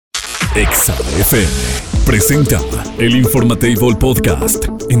Exa FM presenta el Informatable Podcast.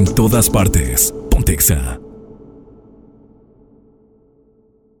 En todas partes, ponte Exa.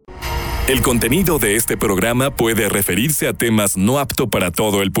 El contenido de este programa puede referirse a temas no apto para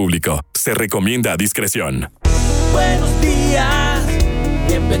todo el público. Se recomienda a discreción. Buenos días,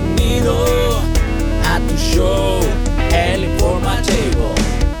 bienvenido a tu show, el Informatable.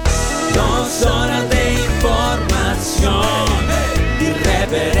 2 horas de información,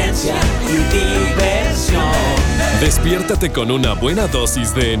 irreverencia y diversión. Despiértate con una buena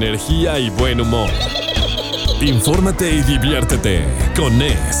dosis de energía y buen humor. Infórmate y diviértete con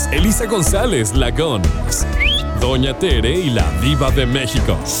Elisa González Lagón, Doña Tere y la Diva de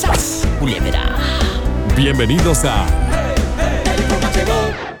México. ¡Sas, culebra! Bienvenidos a El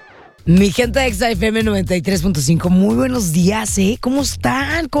Informatable. Mi gente de Exa FM 93.5, muy buenos días, ¿eh? ¿Cómo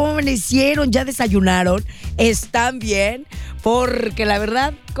están? ¿Cómo amanecieron? ¿Ya desayunaron? ¿Están bien? Porque la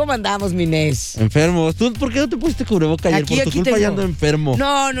verdad, ¿cómo andamos, mi Inés? Enfermos. ¿Tú por qué no te pusiste cubreboca ayer? Por tu culpa ya ando enfermo.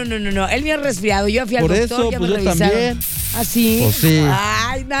 No. Él me ha resfriado. Yo fui al por doctor, eso, ya pues me yo revisaron. también. ¿Ah, sí? Pues sí.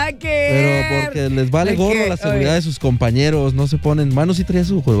 Ay, nada que Pero ver. porque les vale gorro la seguridad de sus compañeros. No se ponen. Manu sí traía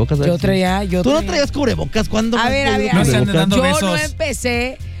su cubrebocas. Yo traía. ¿Tú no traías cubrebocas? ¿Cuándo? A ver. No se anden dando Yo besos. no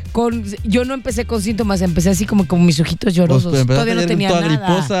empecé con síntomas, empecé así como mis ojitos llorosos. Pues, todavía no tenía toda nada.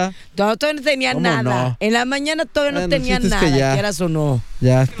 Griposa. Todavía no tenía ¿Cómo nada. no? En la mañana todavía no Bueno, tenía el chiste es nada, que ya. quieras o no.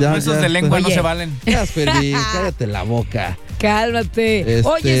 Ya. Besos de lengua Oye. no se valen. Ya, Fermín, cállate la boca. Cálmate.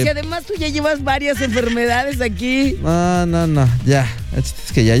 Oye, si además tú ya llevas varias enfermedades aquí. No. Ya. El chiste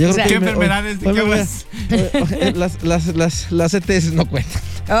es que ya. Yo O creo sea, que ¿Qué hoy me- enfermedades? hoy ¿Qué me voy a- más? Las ETS no cuentan.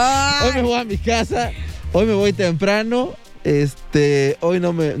 Ay, Hoy me voy a mi casa. Hoy me voy temprano. Hoy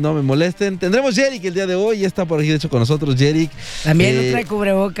no me molesten. Tendremos Yerik el día de hoy. Ya está por aquí, de hecho, con nosotros Yerik. también no trae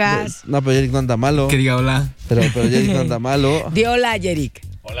cubrebocas. No, pero Yerik no anda malo. Que diga hola. Pero Yerik no anda malo. Di hola, Yerik.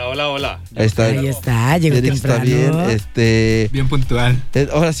 Hola. Ahí está. Ahí está, llegó Yerik está temprano. bien. Bien puntual.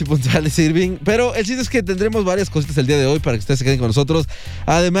 Ahora sí puntuales, Irving. Pero el chiste es que tendremos varias cositas el día de hoy para que ustedes se queden con nosotros.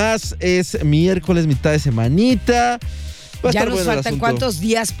 Además, es miércoles, mitad de semanita. Va a Ya estar nos bueno el faltan asunto. cuántos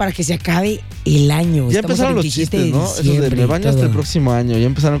días para que se acabe el año. Ya Estamos empezaron a los 27 chistes, de ¿no? Eso de diciembre me y baño hasta todo. el próximo año. Ya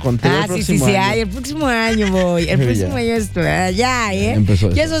empezaron con el Sí, próximo año. ay, el próximo año voy. El Ya. próximo año ya, ¿eh? Empezó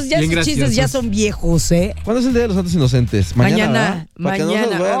Ya eso. esos Bien chistes graciosos. ya son viejos, ¿eh? ¿Cuándo es el Día de los Santos Inocentes? Mañana. ¿verdad? Para que no se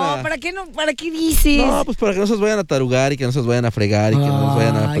nos vayan a- ¿para qué no? ¿Para qué dices? No, pues para que no se nos vayan a tarugar y que no se nos vayan a fregar y que no nos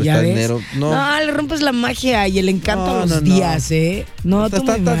vayan a ¿ya prestar ves? dinero. No, le rompes la magia y el encanto a No, los no. días, ¿eh? No, tú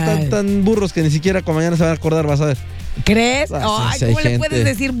muy mal. tan burros que ni siquiera con mañana se van a acordar, vas a ver. ¿Crees? Ah, Ay, sí hay ¿cómo le gente. puedes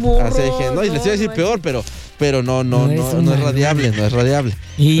decir burro? Así hay gente. No, y les iba a decir no, peor, pero no No es es una- radiable, no es radiable.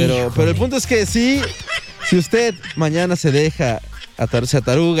 Híjole. Pero el punto es que sí, si usted mañana se deja, se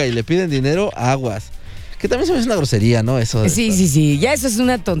ataruga y le piden dinero, aguas. Que también se me hace una grosería, ¿no? Eso de Sí. Ya eso es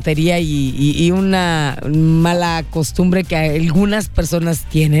una tontería y una mala costumbre que algunas personas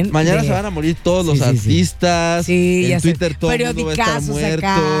tienen. Mañana se van a morir todos los Sí. artistas. Sí, ya en sé. Twitter todo el mundo va a estar Periodicazos muerto.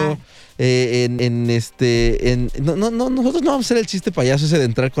 acá. Nosotros no vamos a hacer el chiste payaso ese de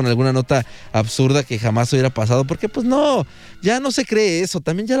entrar con alguna nota absurda que jamás hubiera pasado, porque pues no, ya no se cree eso.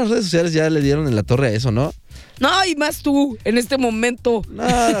 También ya las redes sociales ya le dieron en la torre a eso, ¿no? No, y más tú, en este momento. No,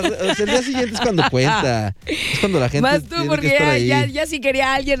 el día siguiente es cuando cuenta. Es cuando la gente Más tú, tiene porque que estar ahí. ya si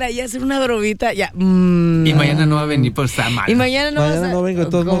quería alguien ahí hacer una bromita, ya. Y mañana no va a venir por estar mal. Y mañana no vas Mañana a... no vengo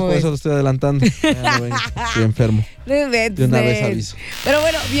de todos modos, ¿Cómo por ves? eso lo estoy adelantando. Mañana no vengo, estoy enfermo. No inventes, De una vez Nel. aviso. Pero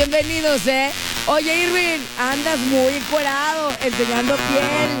bueno, bienvenidos, ¿eh? Oye, Irving, andas muy encuerado, enseñando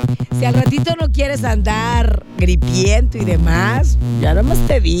piel. Si al ratito no quieres andar gripiento y demás, ya nada más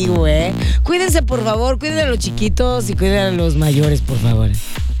te digo, ¿eh? Cuídense, por favor, cuiden a los chiquitos y cuiden a los mayores, por favor.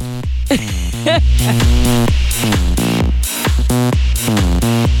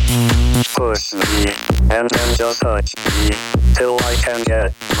 Push me, and then just touch me, till I can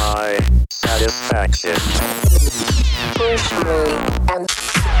get my satisfaction.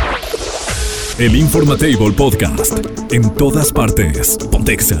 El Informatable Podcast. En todas partes,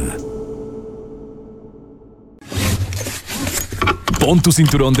 ponte Exa. Pon tu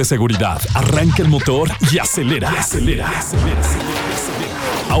cinturón de seguridad, arranca el motor y acelera.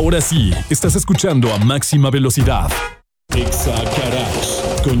 Ahora sí, estás escuchando a máxima velocidad. Exa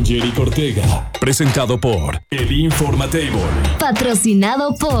Garage con Yerik Ortega. Presentado por El Informatable.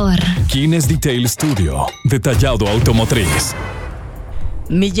 Patrocinado por Kines Detail Studio. Detallado automotriz.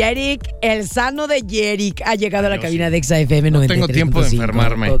 Mi Yerik, el sano de Yerik, ha llegado a la cabina de Exa FM 93.5. No tengo tiempo de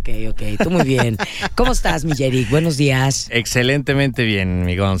enfermarme. Ok, tú muy bien. ¿Cómo estás, mi Yerik? Buenos días. Excelentemente bien,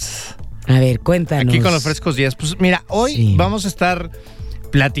 mi Gonz. A ver, cuéntanos. Aquí con los frescos días. Pues mira, hoy Sí. vamos a estar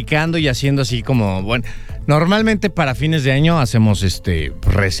platicando y haciendo así como, bueno, normalmente para fines de año hacemos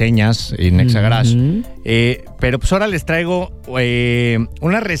reseñas en Exagarage, pero pues ahora les traigo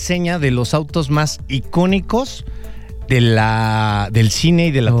una reseña de los autos más icónicos del cine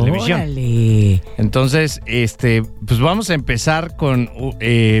y de la televisión. Entonces, pues vamos a empezar con,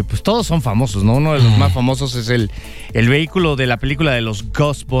 pues todos son famosos, ¿no? Uno de los más famosos es el vehículo de la película de los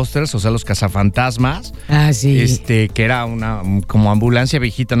Ghostbusters, o sea, los cazafantasmas. Ah, sí. Que era una como ambulancia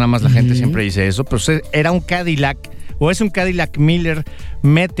viejita, nada más la gente siempre dice eso, pero era un Cadillac, o es un Cadillac Miller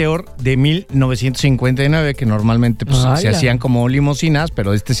Meteor de 1959, que normalmente pues, se hacían como limusinas,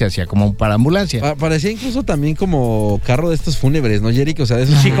 pero se hacía como para ambulancia. Parecía incluso también como carro de estos fúnebres, ¿no, Yerik? O sea, de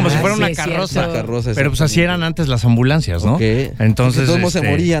esos sí, como si fuera sí, una carroza. Pero pues así eran antes las ambulancias, ¿no? Okay. Entonces, todos se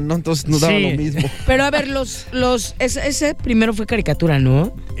morían, ¿no? Entonces nos daba lo mismo. Pero a ver, ese primero fue caricatura, ¿no?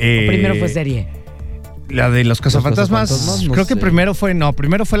 ¿O primero fue serie? La de los cazafantasmas, no creo que sé. primero fue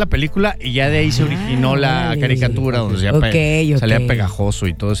la película y ya de ahí se originó la caricatura donde ya salía pegajoso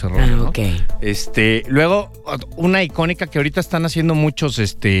y todo ese rollo, ¿no? Okay. Luego, una icónica que ahorita están haciendo muchos,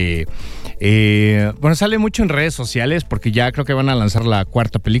 bueno, sale mucho en redes sociales porque ya creo que van a lanzar la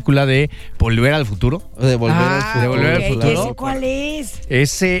cuarta película de Volver al Futuro. De Volver al Futuro. De Volver al Futuro. ¿Y ese cuál es?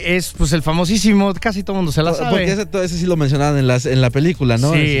 Ese es, pues, el famosísimo, casi todo el mundo se la sabe. Porque ese sí lo mencionaban en la película,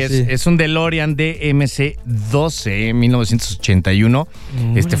 ¿no? Sí, es un DeLorean DMC 12, 1981,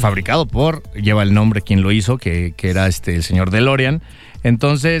 lleva el nombre quien lo hizo, que era el señor DeLorean.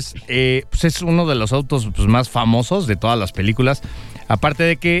 Entonces, pues es uno de los autos pues, más famosos de todas las películas.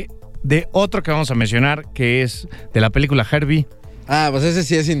 Aparte de otro que vamos a mencionar, que es de la película Herbie. Ah, pues ese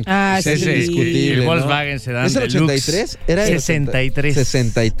sí es indiscutible. El Volkswagen Sedán. ¿Es el 83? Era el 63.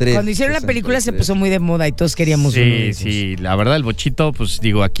 63. Cuando hicieron la película se puso muy de moda y todos queríamos uno de esos. Sí, la verdad el bochito, pues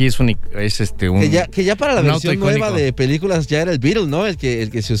digo, aquí es un que ya para la versión nueva de películas ya era el Beetle, ¿no? El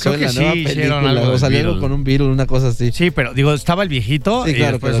que se usó en la nueva película. O salió algo con un Beetle, una cosa así. Sí, pero digo, estaba el viejito y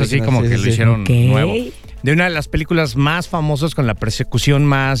claro, después así como que lo hicieron nuevo. De una de las películas más famosas con la persecución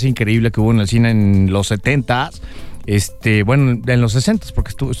más increíble que hubo en el cine en los 70s. Bueno, en los 60s,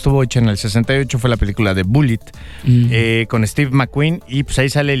 porque estuvo hecha en el 68, fue la película de Bullet, con Steve McQueen, y pues ahí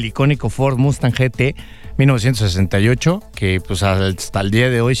sale el icónico Ford Mustang GT 1968, que pues hasta el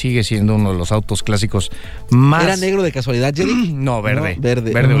día de hoy sigue siendo uno de los autos clásicos más... ¿Era negro de casualidad, Yerik? No, verde. No,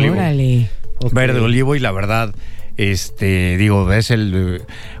 verde olivo. Órale. Okay. Verde olivo, y la verdad... digo, es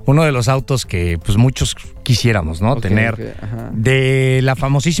uno de los autos que pues muchos quisiéramos, ¿no? Tener. Ajá. De la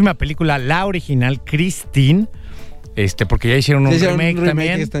famosísima película, la original Christine, porque ya hicieron un remake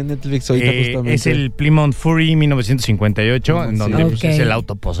también. Que está en Netflix ahorita justamente. Es el Plymouth Fury 1958, en donde pues, es el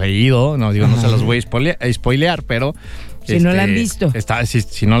auto poseído. No digo, no se los voy a spoilear, pero si no la han visto.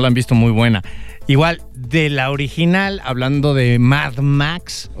 Si no la han visto, muy buena. Igual, de la original, hablando de Mad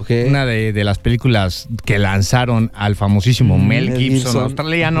Max, una de las películas que lanzaron al famosísimo Mel Gibson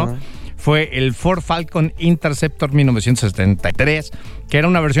australiano, fue el Ford Falcon Interceptor 1973, que era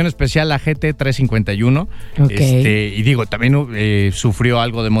una versión especial a GT 351. Y digo, también sufrió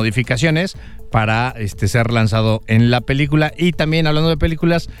algo de modificaciones para ser lanzado en la película. Y también, hablando de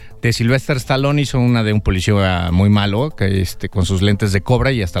películas, de Sylvester Stallone hizo una de un policía muy malo, que con sus lentes de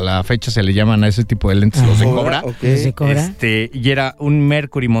cobra, y hasta la fecha se le llaman a ese tipo de lentes los de cobra. ¿Los de cobra? Y era un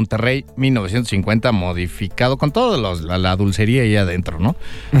Mercury Monterrey 1950 modificado con toda la dulcería ahí adentro, ¿no?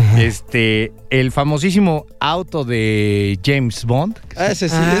 El famosísimo auto de James Bond. Ese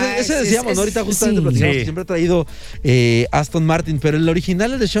sí, ese decíamos, ¿no? Ahorita justamente platicamos que siempre ha traído Aston Martin, pero el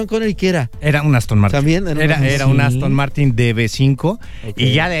original, el de Sean Connery, ¿qué era? Era un Aston Martin. También era un Aston Martin DB5.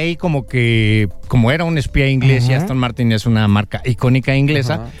 Y ya de ahí como era un espía inglés y Aston Martin es una marca icónica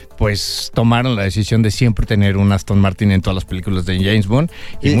inglesa, pues tomaron la decisión de siempre tener un Aston Martin en todas las películas de James Bond.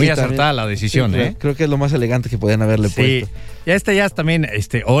 Y muy acertada también, la decisión, Creo que es lo más elegante que podían haberle puesto. Ya también,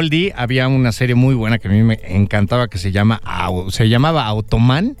 oldie, había una serie muy buena que a mí me encantaba que se llamaba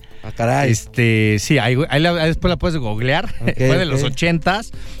Automan. Ah, caray. Sí, ahí después la puedes googlear. Fue de los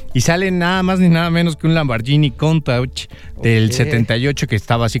 80s. Y sale nada más ni nada menos que un Lamborghini Countach del 78, que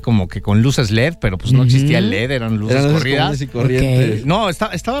estaba así como que con luces LED, pero pues no existía LED, eran luces corridas. Y corrientes. No,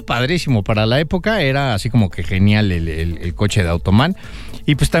 estaba padrísimo. Para la época era así como que genial el coche de Automan.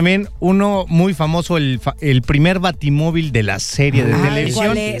 Y pues también uno muy famoso, el primer batimóvil de la serie de televisión.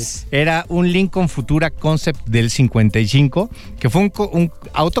 ¿Cuál es? Era un Lincoln Futura Concept del 55, que fue un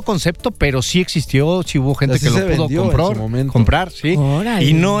autoconcepto, pero sí existió, sí hubo gente que lo pudo comprar, sí. Órale.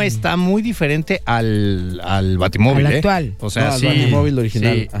 Y no está muy diferente al batimóvil. Al actual. O sea, al batimóvil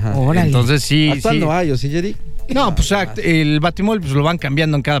original. Sí. Entonces sí. ¿Actual no hay, o sí, Yerik? No, pues el Batimóvil pues, lo van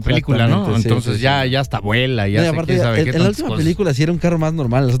cambiando en cada película, ¿no? Exactamente, sí, Entonces sí, ya hasta vuela, ya No, y sé aparte, quién sabe qué en la tantas última cosas. película sí era un carro más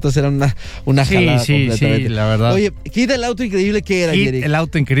normal, las otras eran una jalada completamente. Sí, la verdad. Oye, Kid, el auto increíble, ¿qué era, Kid, Yerik? el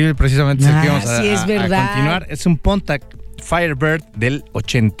auto increíble, precisamente es el que vamos sí, es a verdad. continuar. Es un Pontiac Firebird del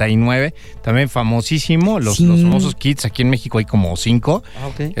 89, también famosísimo. Los famosos Kids, aquí en México hay como 5.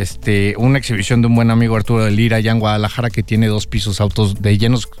 Ok. Una exhibición de un buen amigo Arturo de Lira allá en Guadalajara que tiene 2 pisos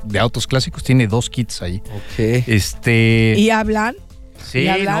llenos de autos clásicos, tiene 2 Kids ahí. Ok. ¿Y hablan? Sí, ¿Y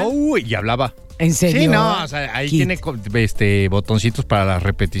hablan? y hablaba. ¿En serio? Sí, no, o sea, ahí Kid. tiene botoncitos para las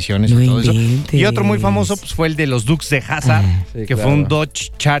repeticiones No y todo inventes. eso. Y otro muy famoso pues, fue el de los Dukes de Hazzard, Sí, que claro. fue un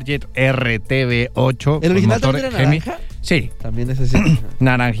Dodge Charger RTV8. ¿El original con motor también era Hemi. naranja? Sí, También es así.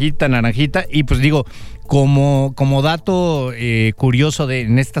 naranjita. Y pues digo, como dato curioso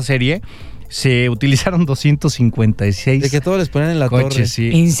en esta serie, se utilizaron 256 De que todos les ponían en la torre. coches,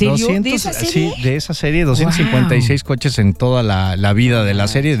 sí. ¿En serio? ¿De esa serie? Sí, de esa serie, 256 coches en toda la vida de la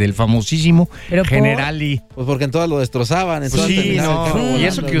serie, del famosísimo ¿Pero por? Generali. Pues porque en todas lo destrozaban. En Pues todas sí, terminaba el carro no, y volando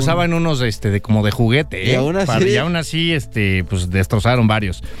eso que alguno. usaban unos como de juguete, Y aún así- Y aún así, pues destrozaron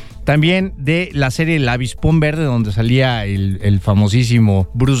varios. También de la serie El Avispón Verde, donde salía el famosísimo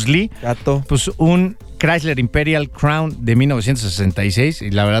Bruce Lee, Gato. pues un Chrysler Imperial Crown de 1966,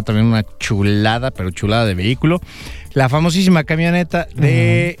 y la verdad también una chulada, pero chulada de vehículo. La famosísima camioneta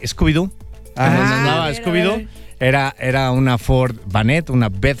de Scooby-Doo, donde andaba a ver, Scooby-Doo. Era una Ford Vanette, una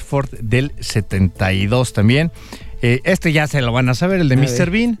Bedford del 72 también. Ya se lo van a saber, el de A Mr. ver.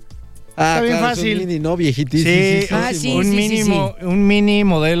 Bean. Está bien claro, es un fácil. mini, ¿no? Viejitísimo. sí. Un mini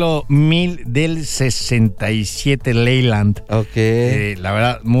modelo 1000 del 67 Leyland. Ok. La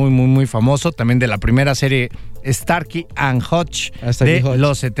verdad, muy famoso. También de la primera serie Starkey and Hutch Starkey de Hutch.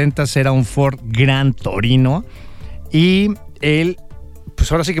 los 70 era un Ford Gran Torino. Y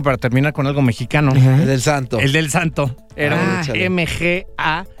pues ahora sí que para terminar con algo mexicano, El del santo. el del Santo era un échale.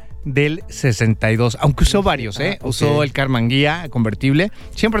 MGA del 62, aunque usó varios, ok. Usó el Karmann Ghia convertible,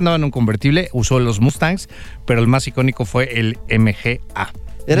 siempre andaba en un convertible, usó los Mustangs, pero el más icónico fue el MGA.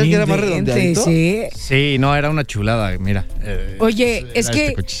 ¿Era el que era más Invente, redondeadito? Sí. Sí, no, era una chulada, mira. Oye, Era es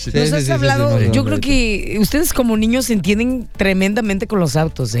que cochecito. nos Sí, has sí, hablado, sí, yo creo que ustedes como niños se entienden tremendamente con los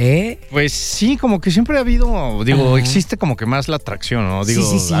autos, ¿eh? Pues sí, como que siempre ha habido, existe como que más la atracción, ¿no? Sí,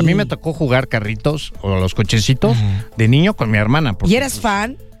 sí. A mí me tocó jugar carritos o los cochecitos de niño con mi hermana. porque, ¿Y eras pues,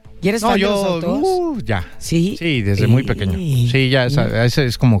 fan? ¿Y eres No, fan de los yo, autos? ya. Sí. Sí, desde muy pequeño. Sí, ya, esa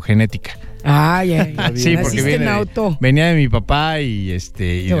es como genética. Ah, ya. Sí, porque Naciste en auto. venía de mi papá y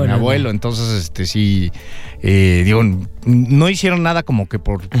de mi bueno, abuelo, entonces sí, no hicieron nada como que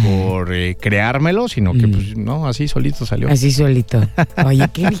por creármelo, sino que pues no, así solito salió. Así solito. Oye,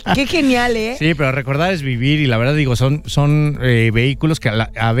 qué genial, ¿eh? Sí, pero recordar es vivir y la verdad digo, son vehículos que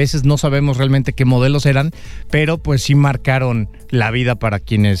a veces no sabemos realmente qué modelos eran, pero pues sí marcaron la vida para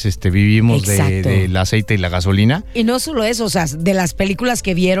quienes vivimos Exacto. del aceite y la gasolina. Y no solo eso, o sea, de las películas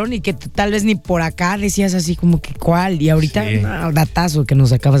que vieron y que tal vez ni por acá decías así como que cuál. Y ahorita, Sí. datazo que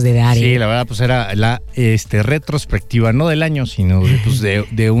nos acabas de dar, Sí, ¿eh? la verdad, pues era la retrospectiva, no del año, sino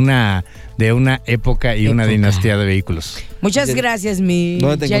de una época y una Época. dinastía de vehículos. Muchas gracias, mi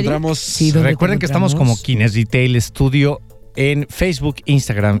 ¿Dónde te Yerik. encontramos? Sí, ¿dónde Recuerden te que estamos como encontramos? Kines Detail Studio en Facebook,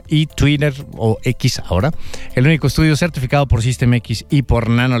 Instagram y Twitter o X ahora. El único estudio certificado por System X y por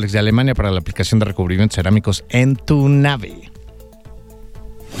Nanolex de Alemania para la aplicación de recubrimientos cerámicos en tu nave.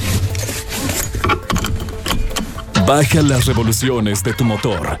 Baja las revoluciones de tu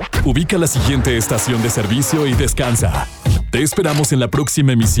motor. Ubica la siguiente estación de servicio y descansa. Te esperamos en la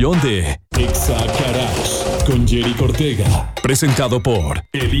próxima emisión de Exa Garage con Yerik Ortega. Presentado por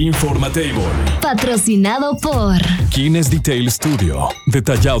el Informatable. Patrocinado por Kines Detail Studio.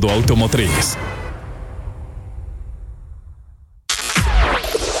 Detallado automotriz.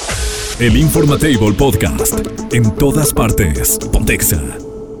 El Informatable Podcast. En todas partes. Pontexa.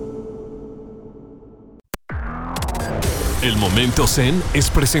 El Momento Zen es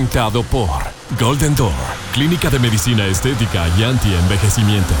presentado por Golden Door, Clínica de Medicina Estética y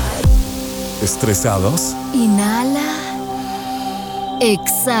Anti-Envejecimiento. ¿Estresados? Inhala.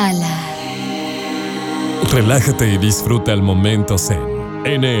 Exhala. Relájate y disfruta el Momento Zen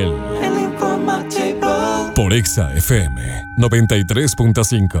en el Informatable. por Exa FM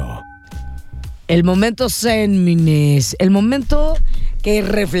 93.5. El momento zen, Mines. El momento que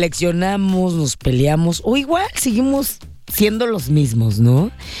reflexionamos, nos peleamos o igual seguimos siendo los mismos,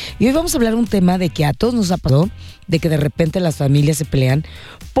 ¿no? Y hoy vamos a hablar de un tema de que a todos nos ha pasado, de que de repente las familias se pelean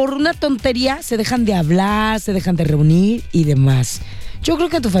por una tontería, se dejan de hablar, se dejan de reunir y demás. Yo creo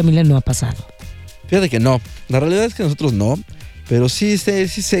que a tu familia no ha pasado. Fíjate que no. La realidad es que nosotros no. pero sí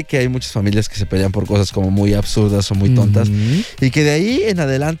sé que hay muchas familias que se pelean por cosas como muy absurdas o muy tontas y que de ahí en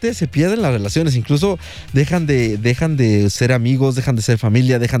adelante se pierden las relaciones, incluso dejan de ser amigos, dejan de ser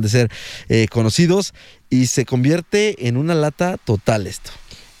familia, dejan de ser conocidos y se convierte en una lata total esto.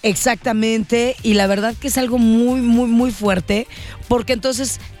 Exactamente, y la verdad que es algo muy, muy, muy fuerte, porque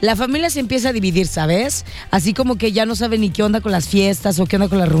entonces la familia se empieza a dividir, ¿sabes? Así como que ya no sabe ni qué onda con las fiestas o qué onda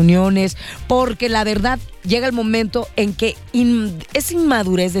con las reuniones, porque la verdad llega el momento en que es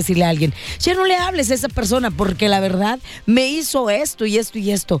inmadurez decirle a alguien, ya no le hables a esa persona, porque la verdad me hizo esto y esto y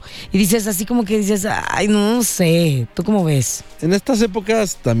esto. Y dices así como que dices, ay, no sé, ¿tú cómo ves? En estas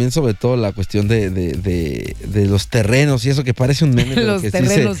épocas también sobre todo la cuestión de los terrenos y eso que parece un meme, pero Los que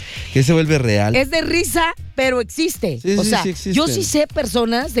terrenos. que se vuelve real. Es de risa, pero existe. Sí, o sea, sí existen. yo sí sé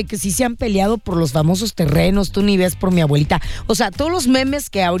personas de que sí se han peleado por los famosos terrenos, tú ni ves por mi abuelita. O sea, todos los memes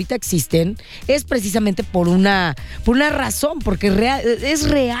que ahorita existen es precisamente por una razón, porque es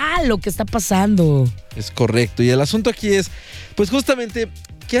real lo que está pasando. Es correcto. Y el asunto aquí es, pues justamente,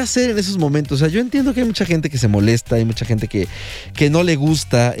 ¿qué hacer en esos momentos? O sea, yo entiendo que hay mucha gente que se molesta, hay mucha gente que no le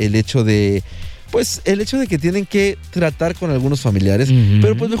gusta el hecho de que tienen que tratar con algunos familiares,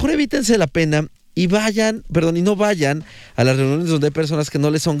 pero pues mejor evítense la pena y no vayan a las reuniones donde hay personas que no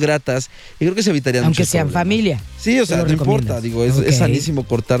les son gratas y creo que se evitarían aunque muchos sean problemas. familia. Sí, o sea, no importa, digo, es sanísimo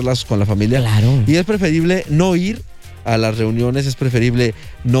cortar lazos con la familia. Claro. Y es preferible no ir a las reuniones, es preferible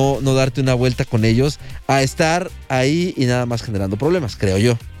no darte una vuelta con ellos a estar ahí y nada más generando problemas, creo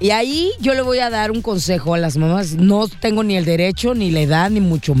yo. Y ahí yo le voy a dar un consejo a las mamás. No tengo ni el derecho, ni la edad, ni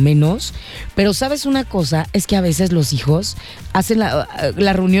mucho menos. Pero ¿sabes una cosa? Es que a veces los hijos hacen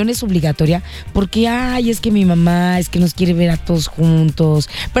la reunión es obligatoria porque, es que mi mamá, es que nos quiere ver a todos juntos.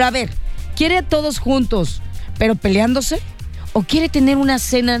 Pero a ver, ¿quiere a todos juntos, pero peleándose? ¿O quiere tener una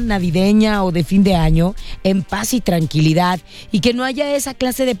cena navideña o de fin de año en paz y tranquilidad y que no haya esa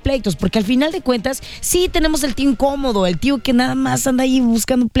clase de pleitos? Porque al final de cuentas, sí tenemos el tío incómodo, el tío que nada más anda ahí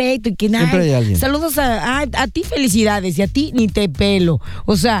buscando un pleito y que nada. Siempre hay alguien. Saludos a ti, felicidades, y a ti ni te pelo.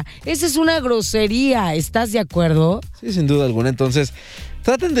 O sea, esa es una grosería, ¿estás de acuerdo? Sí, sin duda alguna. Entonces,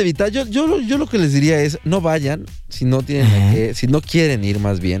 traten de evitar. Yo lo que les diría es no vayan si no tienen si no quieren ir,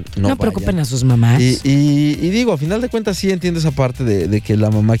 más bien no vayan. Preocupen a sus mamás. Y digo, a final de cuentas sí entiendo esa parte de que la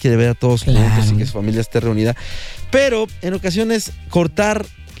mamá quiere ver a todos juntos y que su familia esté reunida, pero en ocasiones cortar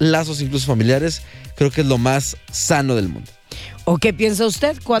lazos incluso familiares creo que es lo más sano del mundo. ¿O qué piensa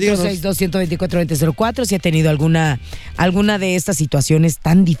usted? 462-124-2004. Si ha tenido alguna de estas situaciones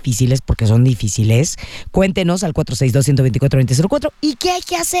tan difíciles, porque son difíciles, cuéntenos al 462-124-2004. ¿Y qué hay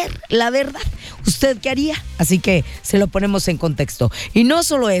que hacer? La verdad, ¿usted qué haría? Así que se lo ponemos en contexto. Y no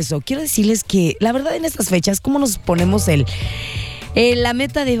solo eso, quiero decirles que la verdad en estas fechas, ¿cómo nos ponemos la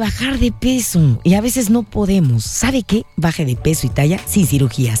meta de bajar de peso? Y a veces no podemos. ¿Sabe qué? Baje de peso y talla sin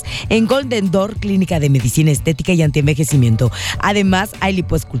cirugías. En Golden Door, clínica de medicina estética y antienvejecimiento. Además, hay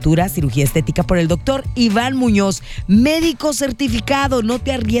lipoescultura, cirugía estética por el doctor Iván Muñoz, médico certificado. No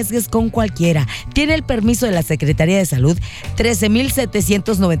te arriesgues con cualquiera. Tiene el permiso de la Secretaría de Salud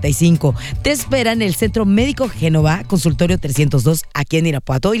 13,795. Te espera en el Centro Médico Génova, consultorio 302, aquí en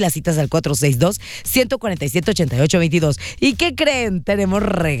Irapuato, y las citas al 462-147-8822. ¿Y qué creen? Tenemos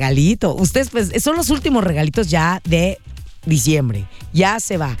regalito. Ustedes, pues, son los últimos regalitos ya de diciembre. Ya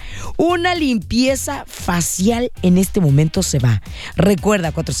se va. Una limpieza facial en este momento se va.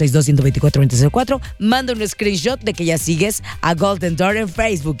 Recuerda, 462-124-2004. Manda un screenshot de que ya sigues a Golden Door en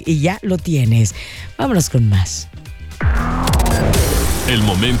Facebook y ya lo tienes. Vámonos con más. El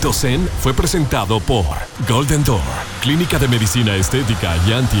Momento Zen fue presentado por Golden Door, clínica de medicina estética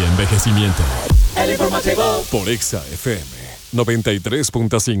y antienvejecimiento. El Informatable. Por Exa FM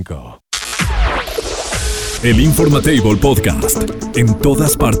 93.5. El Informatable Podcast. En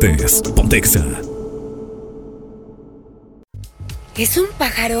todas partes. Pontexa. ¿Es un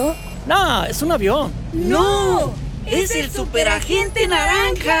pájaro? No, es un avión. ¡No! ¡Es el superagente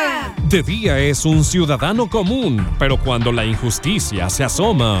naranja! De día es un ciudadano común, pero cuando la injusticia se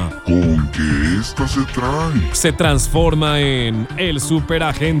asoma, ¿con qué esta se trae? Se transforma en el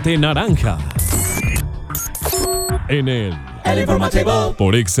superagente naranja. En el Informatable.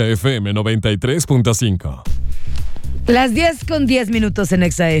 Por Exa FM 93.5. Las 10:10 en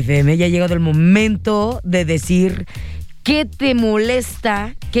Exa FM. Ya ha llegado el momento de decir qué te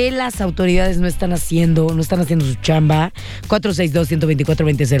molesta, que las autoridades no están haciendo su chamba.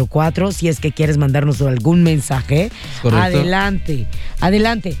 462-124-2004. Si es que quieres mandarnos algún mensaje, adelante.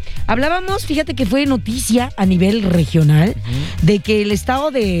 Hablábamos, fíjate que fue noticia a nivel regional de que el estado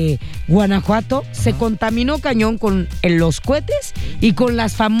de Guanajuato se contaminó cañón con los cohetes y con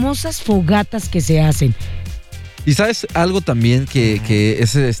las famosas fogatas que se hacen. Y sabes algo también que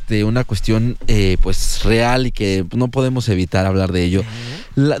es una cuestión pues real y que no podemos evitar hablar de ello.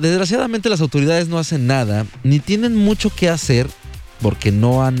 Desgraciadamente las autoridades no hacen nada, ni tienen mucho que hacer porque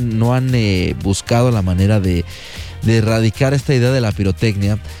no han buscado la manera de erradicar esta idea de la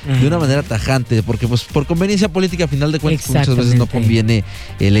pirotecnia de una manera tajante, porque pues por conveniencia política a final de cuentas muchas veces no conviene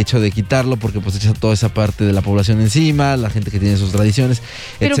el hecho de quitarlo porque pues echa toda esa parte de la población encima, la gente que tiene sus tradiciones,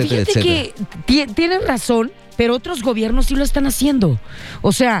 pero etcétera, fíjate etcétera. Que tienes razón, pero otros gobiernos sí lo están haciendo.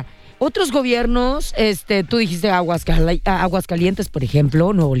 O sea, otros gobiernos, tú dijiste Aguascalientes, por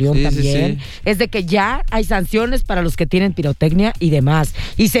ejemplo, Nuevo León también, sí. Es de que ya hay sanciones para los que tienen pirotecnia y demás.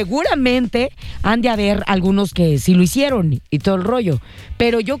 Y seguramente han de haber algunos que sí lo hicieron y todo el rollo.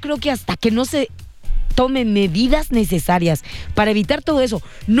 Pero yo creo que hasta que no se tomen medidas necesarias para evitar todo eso,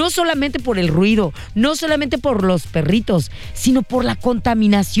 no solamente por el ruido, no solamente por los perritos, sino por la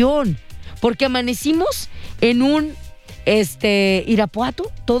contaminación. Porque amanecimos en un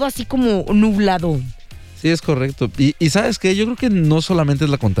Irapuato, todo así como nublado. Sí, es correcto. Y ¿sabes qué? Yo creo que no solamente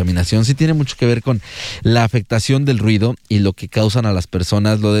es la contaminación, sí tiene mucho que ver con la afectación del ruido y lo que causan a las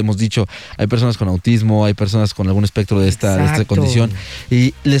personas. Lo hemos dicho, hay personas con autismo, hay personas con algún espectro de esta condición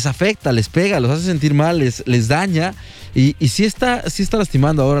y les afecta, les pega, los hace sentir mal, les daña. Y sí está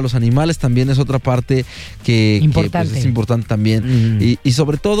lastimando. Ahora los animales también es otra parte que pues, es importante también. Y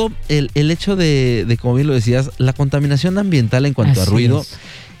sobre todo el hecho de, como bien lo decías, la contaminación ambiental en cuanto a ruido.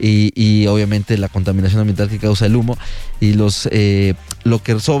 Y obviamente la contaminación ambiental que causa el humo y lo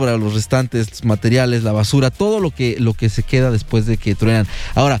que sobra, los restantes materiales, la basura, todo lo que se queda después de que truenan.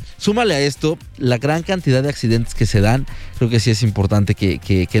 Ahora, súmale a esto la gran cantidad de accidentes que se dan. Creo que sí es importante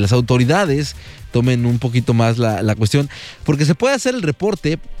que las autoridades tomen un poquito más la cuestión, porque se puede hacer el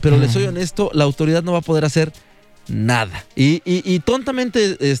reporte, pero les soy honesto, la autoridad no va a poder hacer nada. Y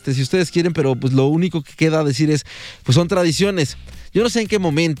tontamente, si ustedes quieren, pero pues lo único que queda decir es, pues son tradiciones. Yo no sé en qué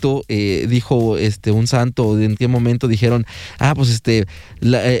momento dijo un santo, o en qué momento dijeron, pues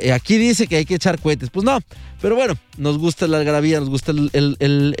aquí dice que hay que echar cohetes. Pues no, pero bueno, nos gusta la algarabía, nos gusta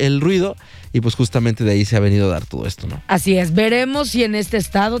el ruido, y pues justamente de ahí se ha venido a dar todo esto, ¿no? Así es, veremos si en este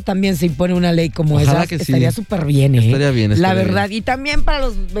estado también se impone una ley como Ojalá esa. Que estaría súper bien, Estaría bien. La verdad, y también para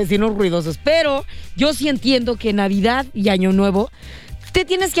los vecinos ruidosos. Pero yo sí entiendo que Navidad y Año Nuevo te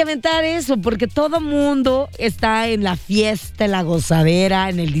tienes que aventar eso, porque todo mundo está en la fiesta, en la gozadera,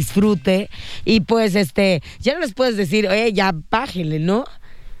 en el disfrute, y pues ya no les puedes decir, ya bájele, ¿no?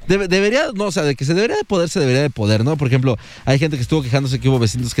 Debería, no, o sea, de que se debería de poder, ¿no? Por ejemplo, hay gente que estuvo quejándose que hubo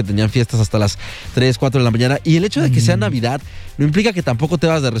vecinos que tenían fiestas hasta las 3, 4 de la mañana, y el hecho de que sea Navidad no implica que tampoco te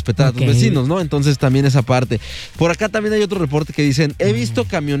vas de respetar a tus vecinos, ¿no? Entonces también esa parte. Por acá también hay otro reporte que dicen, he visto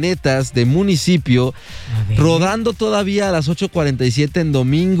camionetas de municipio rodando todavía a las 8:47 en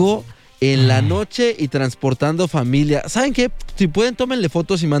domingo, en la noche, y transportando familia. ¿Saben qué? Si pueden, tómenle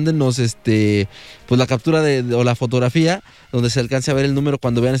fotos y mándennos pues la captura o la fotografía donde se alcance a ver el número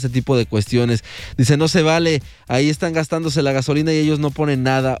cuando vean este tipo de cuestiones. Dice, no se vale, ahí están gastándose la gasolina y ellos no ponen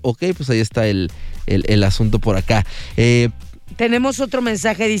nada. Ok, pues ahí está el asunto por acá. Tenemos otro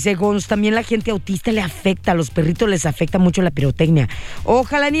mensaje, dice Gons, también la gente autista le afecta, a los perritos les afecta mucho la pirotecnia.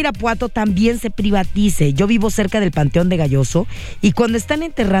 Ojalá en Irapuato también se privatice. Yo vivo cerca del Panteón de Galloso y cuando están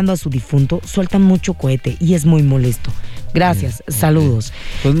enterrando a su difunto sueltan mucho cohete y es muy molesto. Gracias, saludos.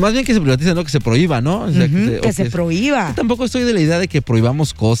 Pues más bien que se privatice, no que se prohíba, ¿no? O sea, que se prohíba. Yo tampoco estoy de la idea de que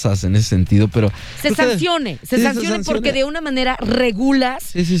prohibamos cosas en ese sentido, pero se sancione porque de una manera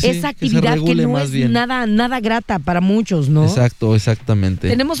regulas esa actividad que no es nada grata para muchos, ¿no? Exacto, exactamente.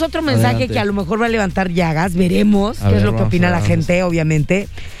 Tenemos otro mensaje que a lo mejor va a levantar llagas, veremos qué es lo que opina la gente, obviamente.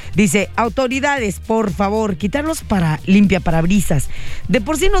 Dice, autoridades, por favor, quitarlos para limpiaparabrisas. De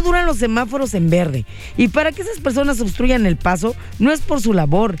por sí no duran los semáforos en verde. Y para que esas personas obstruyan el paso, no es por su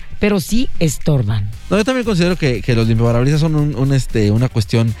labor, pero sí estorban. No, yo también considero que los limpiaparabrisas son una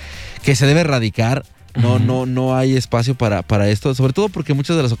cuestión que se debe erradicar. No hay espacio para esto, sobre todo porque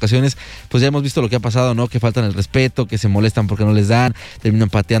muchas de las ocasiones pues ya hemos visto lo que ha pasado, ¿no? Que faltan el respeto, que se molestan porque no les dan, terminan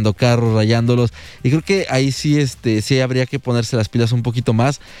pateando carros, rayándolos, y creo que ahí sí habría que ponerse las pilas un poquito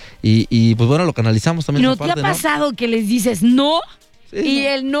más y pues bueno, lo canalizamos también. ¿No te ha pasado que les dices no? Sí, y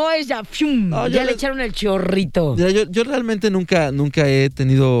el no es ya, ya le echaron el chorrito. Yo realmente nunca he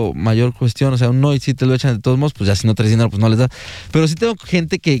tenido mayor cuestión, o sea, un no, y si te lo echan de todos modos, pues ya si no traes dinero, pues no les das. Pero sí tengo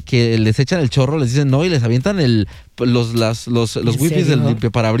gente que les echan el chorro, les dicen no y les avientan los wipis del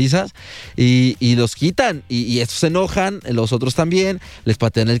limpiaparabrisas y los quitan. Y estos se enojan, los otros también, les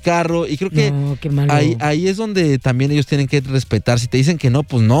patean el carro. Y creo que ahí es donde también ellos tienen que respetar. Si te dicen que no,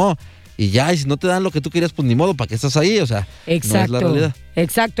 pues no. Y ya, y si no te dan lo que tú querías, pues ni modo, ¿para qué estás ahí? O sea, exacto, no es la realidad.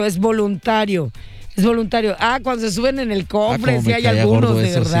 Exacto, es voluntario. Es voluntario. Cuando se suben en el cofre, sí hay algunos,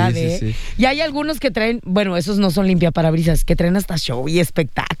 de verdad, sí. Y hay algunos que traen, bueno, esos no son limpiaparabrisas, que traen hasta show y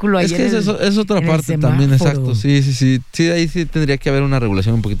espectáculo. Es que es otra parte también, exacto. Sí. Sí, ahí sí tendría que haber una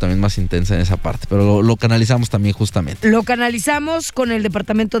regulación un poquito también más intensa en esa parte, pero lo canalizamos también justamente. Lo canalizamos con el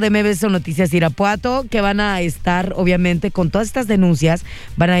departamento de MBS Noticias Irapuato, que van a estar, obviamente, con todas estas denuncias,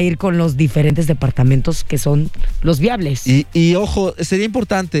 van a ir con los diferentes departamentos que son los viables. Y ojo, sería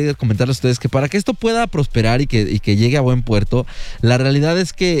importante comentarles a ustedes que para que esto pueda prosperar y que llegue a buen puerto, la realidad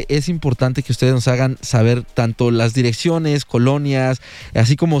es que es importante que ustedes nos hagan saber tanto las direcciones, colonias,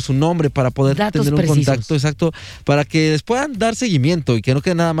 así como su nombre para poder datos tener un precisos. contacto exacto, para que les puedan dar seguimiento y que no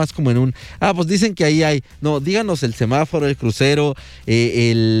quede nada más como en un, pues dicen que ahí hay, no, díganos el semáforo, el crucero,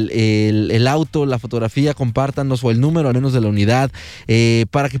 el auto, la fotografía, compártanos o el número al menos de la unidad,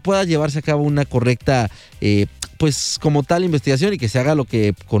 para que pueda llevarse a cabo una correcta pues como tal investigación y que se haga lo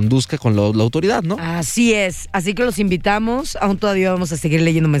que conduzca con la autoridad, ¿no? Así es, así que los invitamos, aún todavía vamos a seguir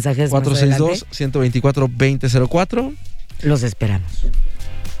leyendo mensajes 462-124-2004. Los esperamos.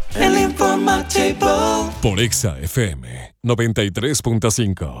 El Informatable. Por Exa FM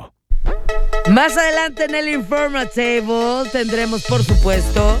 93.5. Más adelante en el Informatable tendremos, por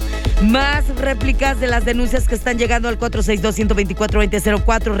supuesto, más réplicas de las denuncias que están llegando al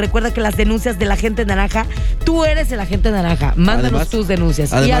 462-124-2004. Recuerda que las denuncias del agente naranja, tú eres el agente naranja. Mándanos además, tus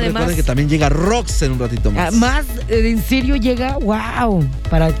denuncias. Además, recuerden que también llega Rox en un ratito más. Más, en serio llega, wow,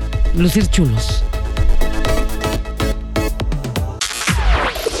 para lucir chulos.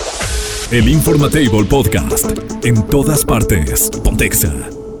 El Informatable Podcast. En todas partes. Pontexa.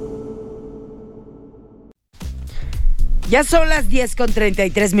 Ya son las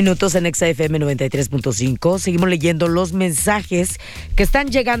 10:33 en Exa FM 93.5. Seguimos leyendo los mensajes que están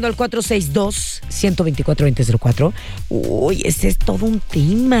llegando al 462-124-2004. Uy, ese es todo un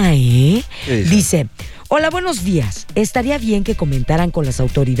tema, ¿eh? Dice, hola, buenos días. Estaría bien que comentaran con las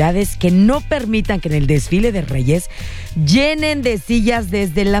autoridades que no permitan que en el desfile de Reyes llenen de sillas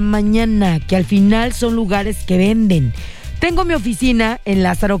desde la mañana, que al final son lugares que venden. Tengo mi oficina en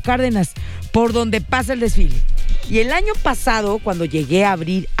Lázaro Cárdenas, por donde pasa el desfile. Y el año pasado, cuando llegué a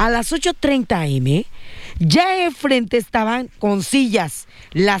abrir a las 8:30 a.m., ya enfrente estaban con sillas.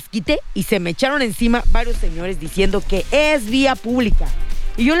 Las quité y se me echaron encima varios señores diciendo que es vía pública.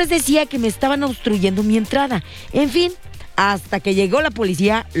 Y yo les decía que me estaban obstruyendo mi entrada. En fin, hasta que llegó la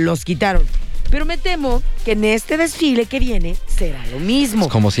policía, los quitaron. Pero me temo que en este desfile que viene será lo mismo.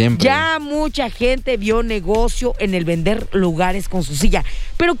 Como siempre. Ya mucha gente vio negocio en el vender lugares con su silla.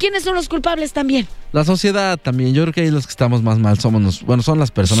 Pero ¿quiénes son los culpables también? La sociedad también. Yo creo que ahí los que estamos más mal somos son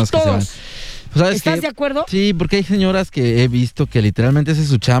las personas todos. Que se van. ¿Sabes ¿Estás qué? de acuerdo? Sí, porque hay señoras que he visto que literalmente esa es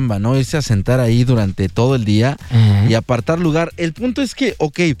su chamba, ¿no? Irse a sentar ahí durante todo el día y apartar lugar. El punto es que,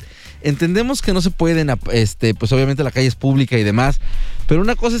 entendemos que no se pueden, pues obviamente la calle es pública y demás, pero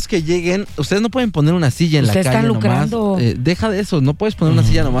una cosa es que lleguen, ustedes no pueden poner una silla en la calle están nomás. lucrando. Deja de eso, no puedes poner una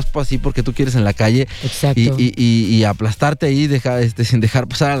silla nomás así porque tú quieres en la calle. Exacto. Y aplastarte ahí sin dejar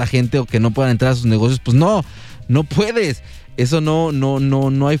pasar a la gente o que no puedan entrar a sus negocios, pues no puedes. Eso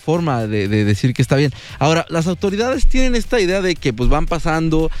no hay forma de decir que está bien. Ahora, las autoridades tienen esta idea de que pues van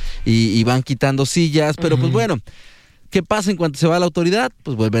pasando y van quitando sillas, pero pues bueno, ¿qué pasa en cuanto se va la autoridad?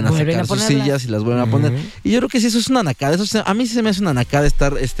 Pues vuelven a sacar sus sillas y las vuelven a poner. Y yo creo que sí, eso es una nacada. A mí sí se me hace una nacada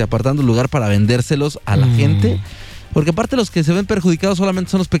estar apartando lugar para vendérselos a la gente. Porque aparte los que se ven perjudicados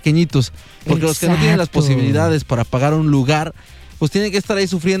solamente son los pequeñitos. Porque los que no tienen las posibilidades para pagar un lugar, pues tienen que estar ahí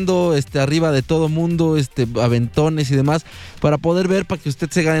sufriendo arriba de todo mundo, aventones y demás, para poder ver, para que usted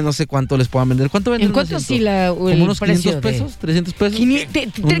se gane no sé cuánto les puedan vender. ¿Cuánto venden? ¿En cuánto sí ¿Como unos 500 pesos? ¿300 pesos?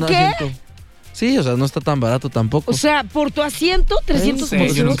 ¿Qué? Sí, o sea, no está tan barato tampoco. O sea, por tu asiento, 300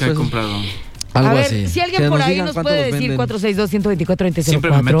 pesos. Yo nunca he comprado. Algo a ver, así. Si alguien por ahí nos puede decir 462-124-2004.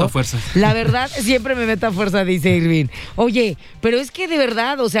 Siempre me meto a fuerza. La verdad, siempre me meto a fuerza, dice Irving. Oye, pero es que de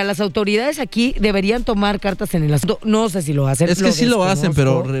verdad, o sea, las autoridades aquí deberían tomar cartas en el asunto. No sé si lo hacen. Es que sí lo hacen,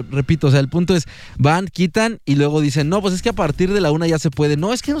 pero repito, o sea, el punto es, van, quitan y luego dicen, no, pues es que a partir de la 1 ya se puede.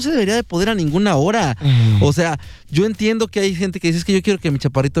 No, es que no se debería de poder a ninguna hora. O sea, yo entiendo que hay gente que dice, es que yo quiero que mi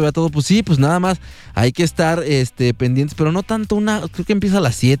chaparrito vea todo. Pues sí, pues nada más hay que estar pendientes, pero no tanto creo que empieza a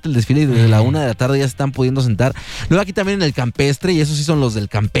las 7 el desfile y desde la 1 de la tarde ya se están pudiendo sentar. Luego aquí también en el campestre, y esos sí son los del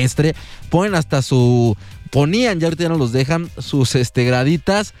campestre, ponen hasta ponían, ya ahorita ya no los dejan, sus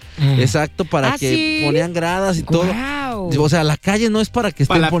graditas, exacto, para que ¿sí? ponían gradas y todo. Wow. O sea, la calle no es para que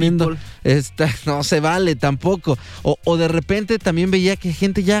estén poniendo. no se vale tampoco. O de repente también veía que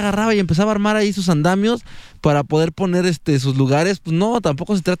gente ya agarraba y empezaba a armar ahí sus andamios para poder poner sus lugares. Pues no,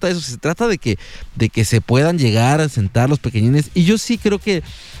 tampoco se trata de eso. Se trata de que se puedan llegar a sentar los pequeñines. Y yo sí creo que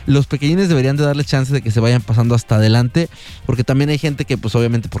los pequeñines deberían de darles chance de que se vayan pasando hasta adelante, porque también hay gente que pues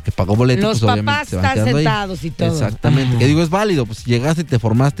obviamente porque pagó boleto, los pues obviamente papás se van están quedando sentados ahí. y todo. Exactamente. Que digo, es válido, pues llegaste y te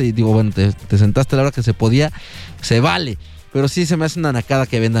formaste y digo, bueno, te sentaste a la hora que se podía, se vale. Pero sí se me hace una nacada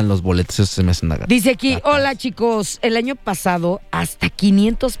que vendan los boletos, eso se me hace una gata. Dice aquí, hola chicos, el año pasado hasta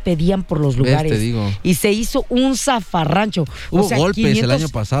 500 pedían por los lugares. Te digo. Y se hizo un zafarrancho. Hubo golpes el año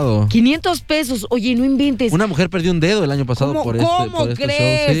pasado. 500 pesos, oye, no inventes. Una mujer perdió un dedo el año pasado por ¿Cómo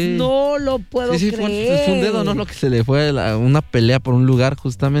crees? show. Sí. No lo puedo creer. Fue un dedo, ¿no? Lo que se le fue una pelea por un lugar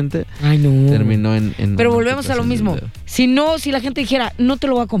justamente. Ay, no. Terminó en Pero volvemos a lo mismo. Si la gente dijera, no te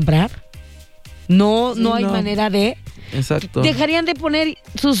lo voy a comprar, no hay manera de... Exacto. Dejarían de poner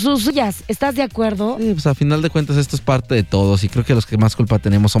sus suyas. ¿Estás de acuerdo? Sí, pues a final de cuentas esto es parte de todos y creo que los que más culpa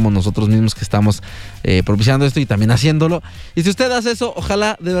tenemos somos nosotros mismos que estamos propiciando esto y también haciéndolo. Y si usted hace eso,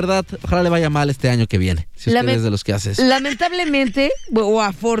 ojalá, de verdad, ojalá le vaya mal este año que viene. Si usted es de los que hace eso. Lamentablemente, o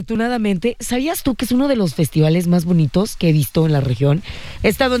afortunadamente, ¿sabías tú que es uno de los festivales más bonitos que he visto en la región? He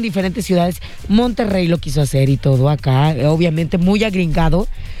estado en diferentes ciudades. Monterrey lo quiso hacer y todo acá, obviamente muy agringado.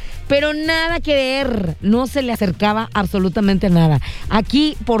 Pero nada que ver, no se le acercaba absolutamente nada.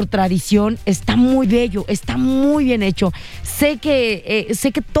 Aquí, por tradición, está muy bello, está muy bien hecho. Sé que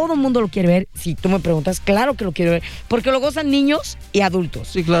todo el mundo lo quiere ver. Si tú me preguntas, claro que lo quiero ver, porque lo gozan niños y adultos.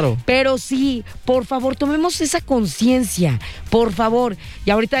 Sí, claro. Pero sí, por favor, tomemos esa conciencia, por favor.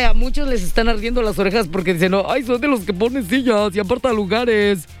 Y ahorita a muchos les están ardiendo las orejas porque dicen, ay, son de los que ponen sillas y apartan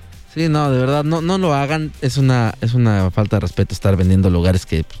lugares. Sí, no, de verdad, no lo hagan. Es una falta de respeto estar vendiendo lugares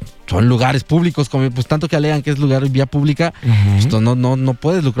que son lugares públicos, como pues tanto que alegan que es lugar vía pública, pues no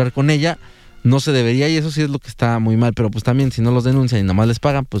puedes lucrar con ella, no se debería y eso sí es lo que está muy mal, pero pues también si no los denuncian y nada más les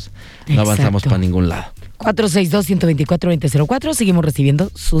pagan, pues no avanzamos para ningún lado. 462-124-2004, seguimos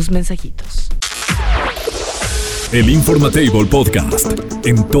recibiendo sus mensajitos. El Informatable Podcast,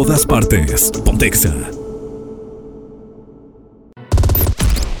 en todas partes, TrendExa.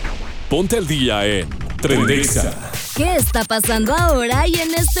 Ponte al día en TrendExa. ¿Qué está pasando ahora y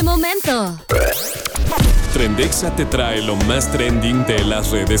en este momento? TrendExa te trae lo más trending de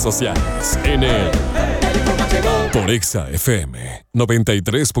las redes sociales en el por Exa FM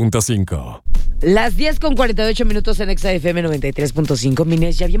 93.5. Las 10:48 en Exa FM 93.5.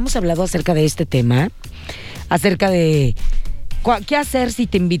 Mines, ya habíamos hablado acerca de este tema, acerca de ¿qué hacer si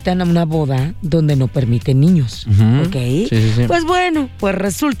te invitan a una boda donde no permiten niños? ¿Ok? Sí. Pues bueno, pues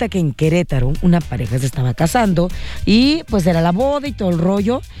resulta que en Querétaro una pareja se estaba casando y pues era la boda y todo el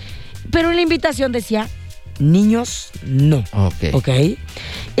rollo, pero en la invitación decía, niños no. Ok.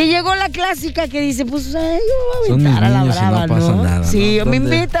 Y llegó la clásica que dice, pues yo voy a invitar a la brava, no pasa nada, sí, ¿no? me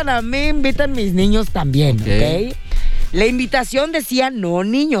invitan a mí, invitan mis niños también, ¿ok? La invitación decía no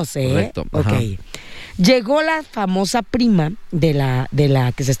niños, Correcto. Ok. Llegó la famosa prima de la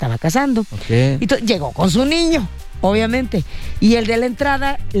que se estaba casando. Y llegó con su niño, obviamente. Y el de la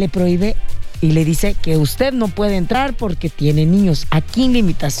entrada le prohíbe y le dice que usted no puede entrar porque tiene niños. Aquí en la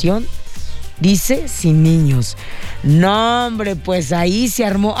invitación dice sin niños. No, hombre, pues ahí se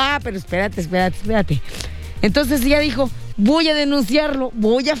armó. Pero espérate. Entonces ella dijo, voy a denunciarlo,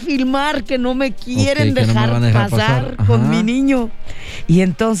 voy a filmar que no me quieren dejar pasar con mi niño. Y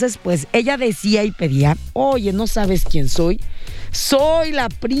entonces, pues, ella decía y pedía, oye, ¿no sabes quién soy? Soy la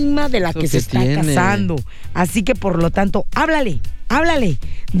prima de la que se está casando. Así que, por lo tanto, háblale,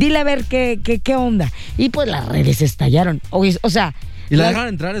 dile a ver qué onda. Y pues las redes estallaron. O sea... ¿Y la dejaron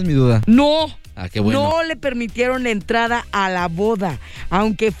entrar, es mi duda? No. Qué bueno. No le permitieron la entrada a la boda.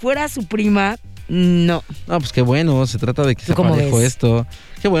 Aunque fuera su prima... No, pues qué bueno, se trata de que se aparejó esto.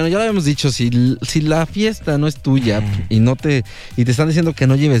 Qué bueno, ya lo habíamos dicho, si la fiesta no es tuya y te están diciendo que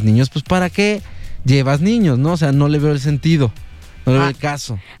no lleves niños, pues ¿para qué llevas niños, no? O sea, no le veo el sentido, no le veo el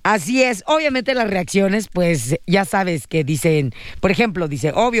caso. Así es, obviamente las reacciones, pues ya sabes que dicen, por ejemplo,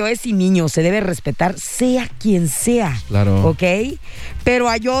 dice, obvio, es sin niños, se debe respetar sea quien sea. Claro. ¿Ok? Pero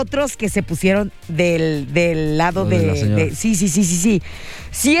hay otros que se pusieron del lado de la señora. Sí.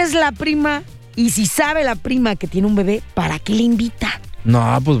 Si es la prima... Y si sabe la prima que tiene un bebé, ¿para qué le invita?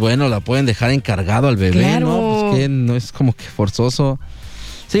 No, pues bueno, la pueden dejar encargado al bebé, claro. ¿no? Pues que no es como que forzoso.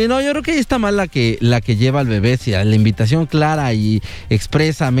 Sí, no, yo creo que ahí está mal la que lleva al bebé. Si la invitación clara y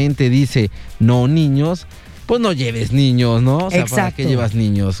expresamente dice no niños, pues no lleves niños, ¿no? O sea, exacto. ¿Para qué llevas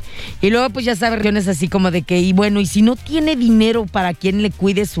niños? Y luego pues ya sabes reacciones así como de que, y bueno, y si no tiene dinero para quien le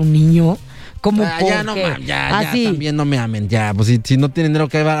cuide su niño, Como ya no, ya así. También no me amen, ya. Pues si no tiene dinero,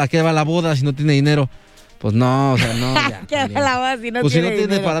 ¿a qué va la boda si no tiene dinero? Pues no, o sea, no. Ya, ¿Qué va la boda si no pues tiene si no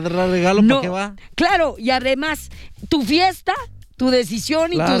tiene dinero? para dar regalo, No, ¿para qué va? Claro, y además, tu fiesta, tu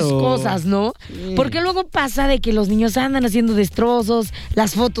decisión y Claro. tus cosas, ¿no? Sí. Porque luego pasa de que los niños andan haciendo destrozos,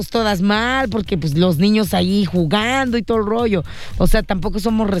 las fotos todas mal, porque pues los niños ahí jugando y todo el rollo. O sea, tampoco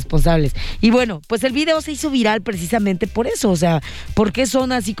somos responsables. Y bueno, pues el video se hizo viral precisamente por eso. O sea, porque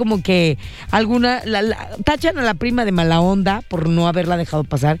son así como que tachan a la prima de mala onda por no haberla dejado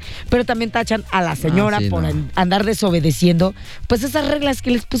pasar, pero también tachan a la señora por andar desobedeciendo pues esas reglas que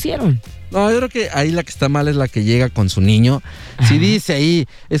les pusieron. No, yo creo que ahí la que está mal es la que llega con su niño. Si dice ahí,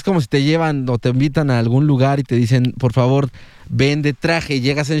 es como si te llevan o te invitan a algún lugar y te dicen, por favor, ven de traje y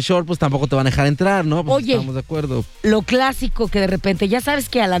llegas en short, pues tampoco te van a dejar entrar, ¿no? Pues Oye, estamos de acuerdo. Lo clásico que de repente, ya sabes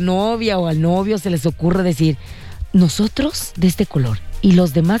que a la novia o al novio se les ocurre decir, nosotros de este color y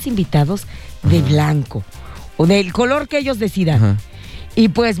los demás invitados de blanco o del color que ellos decidan. Ajá. Y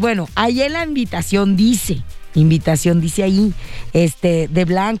pues bueno, ahí en la invitación dice ahí, de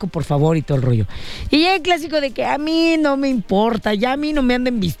blanco, por favor, y todo el rollo. Y ya el clásico de que a mí no me importa, ya a mí no me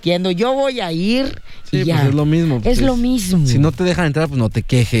anden vistiendo, yo voy a ir Sí, y ya. pues es lo mismo. Es lo mismo. Si no te dejan entrar, pues no te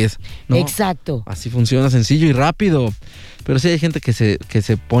quejes, ¿no? Exacto. Así funciona, sencillo y rápido. Pero sí hay gente que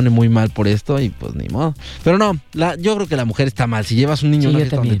se pone muy mal por esto y pues ni modo. Pero no, yo creo que la mujer está mal. Si llevas un niño a una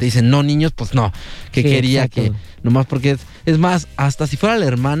fiesta donde te dicen no niños, pues no. Que Sí, quería exacto. que, nomás porque es más, hasta si fuera la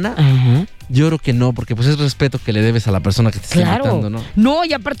hermana, Ajá. yo creo que no, porque pues es respeto que le debes a la persona que te está invitando, ¿no? No,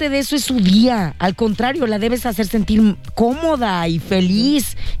 y aparte de eso es su día. Al contrario, la debes hacer sentir cómoda y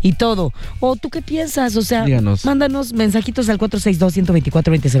feliz y todo. ¿O tú qué piensas? O sea, Díganos. mándanos mensajitos al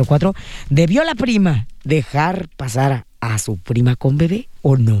 462-124-2004. ¿Debió la prima dejar pasar a su prima con bebé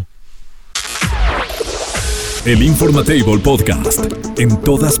o no? El Informatable Podcast. En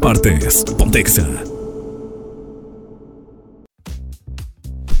todas partes. TrendExa.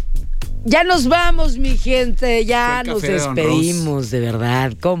 Ya nos vamos, mi gente. Ya Fue el nos café de Don despedimos, de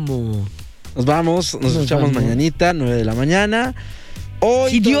verdad. ¿Cómo? Nos vamos, nos escuchamos vamos. mañanita, 9 de la mañana.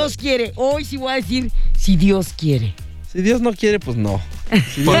 Hoy Si Dios quiere. Hoy sí voy a decir, si Dios quiere. Si Dios no quiere, pues no.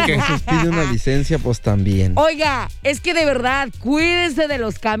 Si ¿Por Dios qué? nos pide una licencia, pues también. Oiga, es que de verdad, cuídense de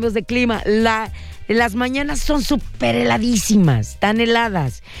los cambios de clima. Las mañanas son súper heladísimas, tan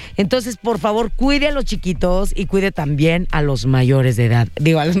heladas. Entonces, por favor, cuide a los chiquitos y cuide también a los mayores de edad.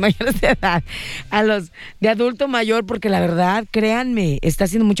 Digo, a los mayores de edad, a los de adulto mayor, porque la verdad, créanme, está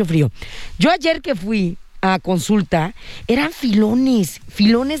haciendo mucho frío. Yo ayer que fui a consulta, eran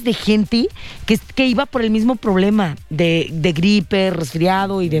filones de gente que iba por el mismo problema de gripe,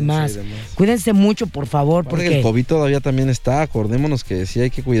 resfriado y demás. Cuídense mucho, por favor, Porque el COVID todavía también está. Acordémonos que sí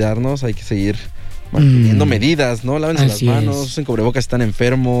hay que cuidarnos, hay que seguir manteniendo medidas, ¿no? Lávense Así las manos, es. usen cubrebocas si están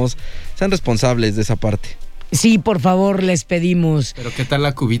enfermos. Sean responsables de esa parte. Sí, por favor, les pedimos. Pero ¿qué tal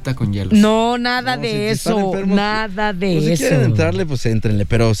la cubita con hielos? No, nada No, de si están eso, enfermos, nada de Pues si eso. quieren entrarle, pues éntrenle.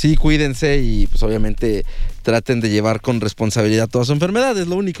 Pero sí, cuídense y pues obviamente traten de llevar con responsabilidad toda su enfermedad. Es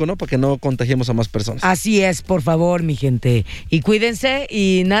lo único, ¿no? Para que no contagiemos a más personas. Así es, por favor, mi gente. Y cuídense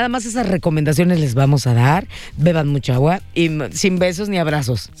y nada más esas recomendaciones les vamos a dar. Beban mucha agua y sin besos ni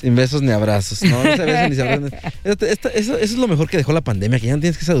abrazos. Sin besos ni abrazos. No se besan ni se abrazan. Eso es lo mejor que dejó la pandemia, que ya no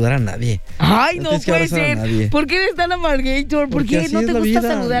tienes que saludar a nadie. Ay, No no tienes que puede abrazar a ser. nadie. ¿Por qué eres tan amargator? ¿Por Porque qué así no es te la gusta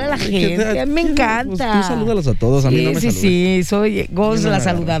vida. saludar a la Que gente? Me encanta. Pues tú salúdalos a todos, a mí no me saludan. Sí, soy Goz No me la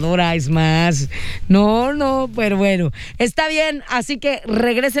agarran. saludadora, es más. No, pero bueno. Está bien, así que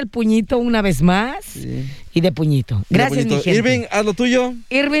regresa el puñito una vez más. Sí. Y de puñito. Gracias, mi gente. Irving, haz lo tuyo.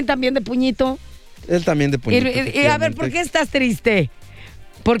 Irving también de puñito. Él también de puñito. Y a ver, ¿por qué estás triste?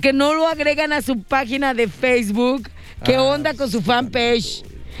 Porque no lo agregan a su página de Facebook. ¿Qué onda con su fanpage?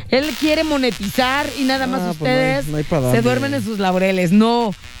 Él quiere monetizar y nada más pues ustedes no hay para se darle. duermen en sus laureles.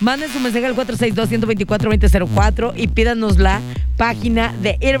 No, manden su mensaje al 462-124-2004 y pídanos la página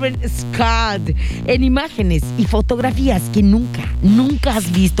de Irving Scott en imágenes y fotografías que nunca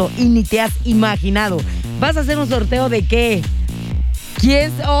has visto y ni te has imaginado. ¿Vas a hacer un sorteo de qué?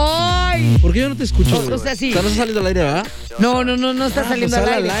 ¿Quién? ¡Ay! ¿Por qué yo no te escucho? O sea, sí. O sea, no está saliendo al aire, ¿verdad? No está saliendo pues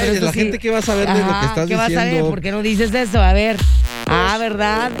al sale aire. pero eso La sí. gente que va a saber de lo que estás ¿qué va a saber? diciendo. ¿Por qué no dices eso? A ver.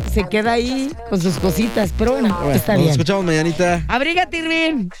 ¿Verdad? Se queda ahí con sus cositas. Pero bueno, está Nos bien. escuchamos mañanita. Abrígate,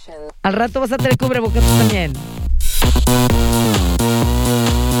 Irving. Al rato vas a tener cubrebocas tú también.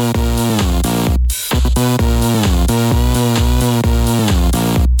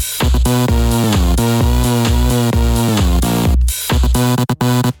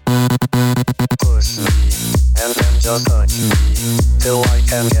 Push me, and then just touch me, till I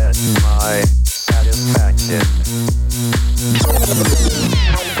can get my satisfaction.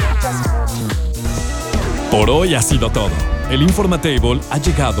 Por hoy ha sido todo. El Informatable ha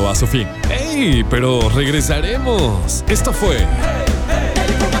llegado a su fin. ¡Ey! Pero regresaremos. Esto fue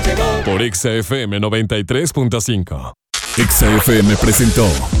por XFM 93.5. XFM presentó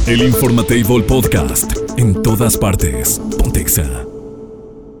el Informatable Podcast. En todas partes. Pontexa.